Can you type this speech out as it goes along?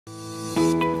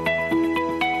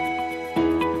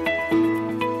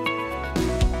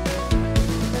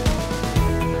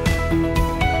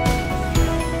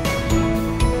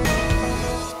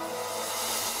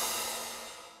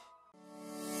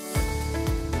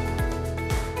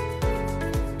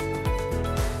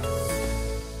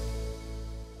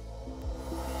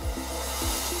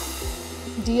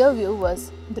Dear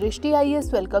viewers, Drishti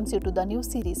IAS welcomes you to the new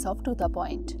series of To The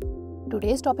Point.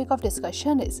 Today's topic of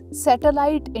discussion is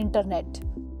satellite internet.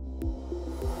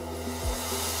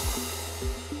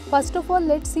 First of all,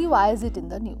 let's see why is it in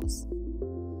the news.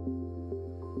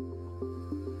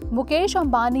 Mukesh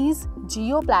Ambani's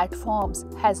Jio Platforms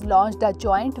has launched a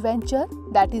joint venture,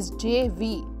 that is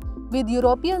JV, with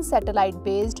European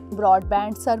satellite-based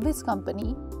broadband service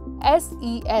company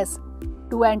SES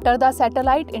to enter the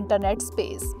satellite internet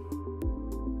space.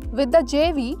 With the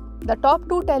JV, the top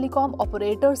two telecom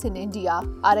operators in India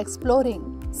are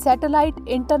exploring satellite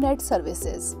internet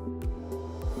services.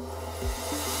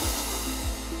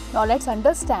 Now let's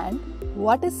understand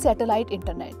what is satellite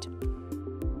internet.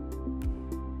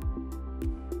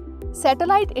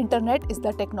 Satellite internet is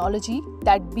the technology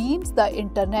that beams the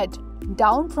internet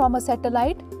down from a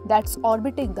satellite that's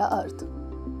orbiting the Earth.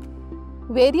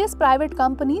 Various private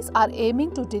companies are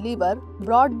aiming to deliver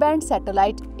broadband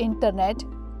satellite internet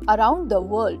around the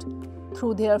world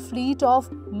through their fleet of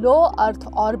low Earth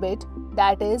orbit,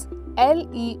 that is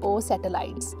LEO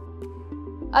satellites.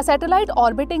 A satellite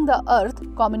orbiting the Earth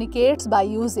communicates by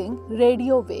using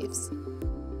radio waves.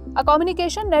 A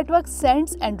communication network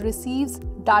sends and receives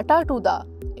data to the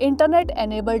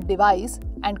internet-enabled device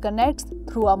and connects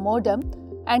through a modem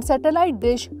and satellite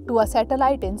dish to a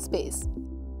satellite in space.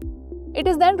 It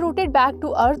is then routed back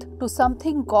to Earth to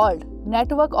something called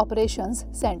network operations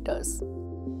centers.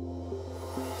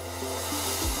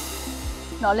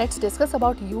 Now let's discuss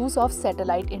about use of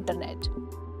satellite internet.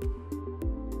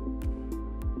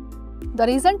 The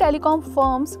reason telecom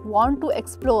firms want to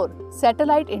explore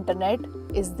satellite internet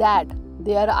is that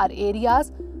there are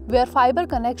areas where fiber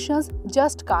connections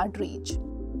just can't reach.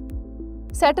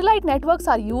 Satellite networks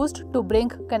are used to bring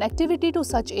connectivity to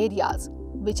such areas,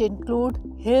 which include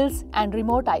hills and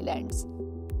remote islands.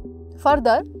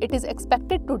 Further, it is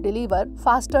expected to deliver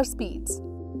faster speeds.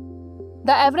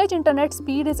 The average internet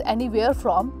speed is anywhere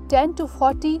from 10 to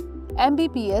 40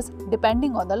 Mbps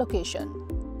depending on the location.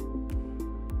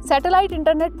 Satellite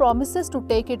internet promises to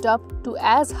take it up to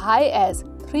as high as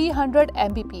 300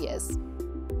 Mbps.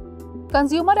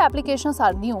 Consumer applications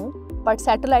are new, but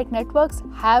satellite networks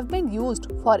have been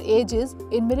used for ages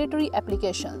in military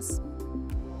applications.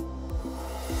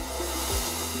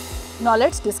 Now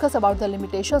let's discuss about the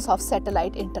limitations of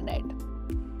satellite internet.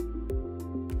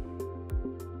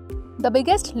 The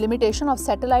biggest limitation of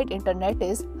satellite internet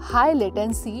is high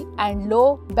latency and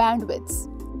low bandwidths.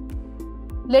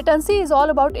 Latency is all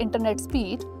about internet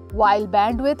speed, while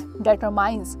bandwidth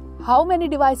determines how many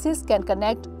devices can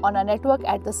connect on a network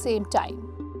at the same time.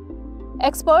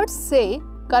 Experts say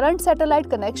current satellite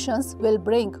connections will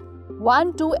bring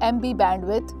 1-2 MB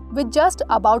bandwidth, which just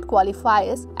about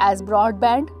qualifies as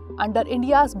broadband under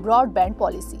India's broadband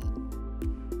policy.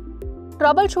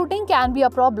 Troubleshooting can be a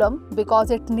problem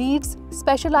because it needs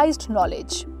specialized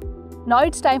knowledge. Now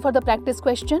it's time for the practice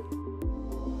question.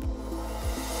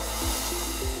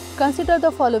 Consider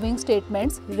the following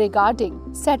statements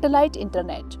regarding satellite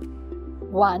internet.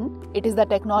 1. It is the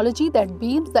technology that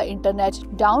beams the internet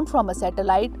down from a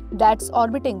satellite that's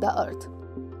orbiting the Earth.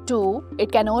 2.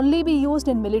 It can only be used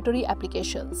in military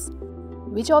applications.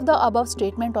 Which of the above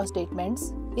statement or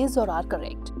statements is or are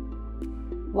correct?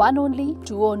 1 only,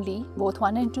 2 only, both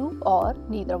 1 and 2, or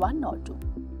neither 1 nor 2?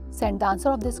 Send the answer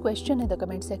of this question in the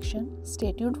comment section.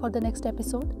 Stay tuned for the next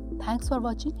episode. Thanks for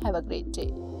watching. Have a great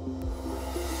day.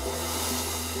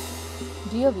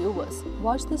 Dear viewers,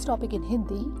 watch this topic in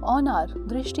Hindi on our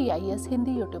Drishti IAS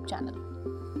Hindi YouTube channel.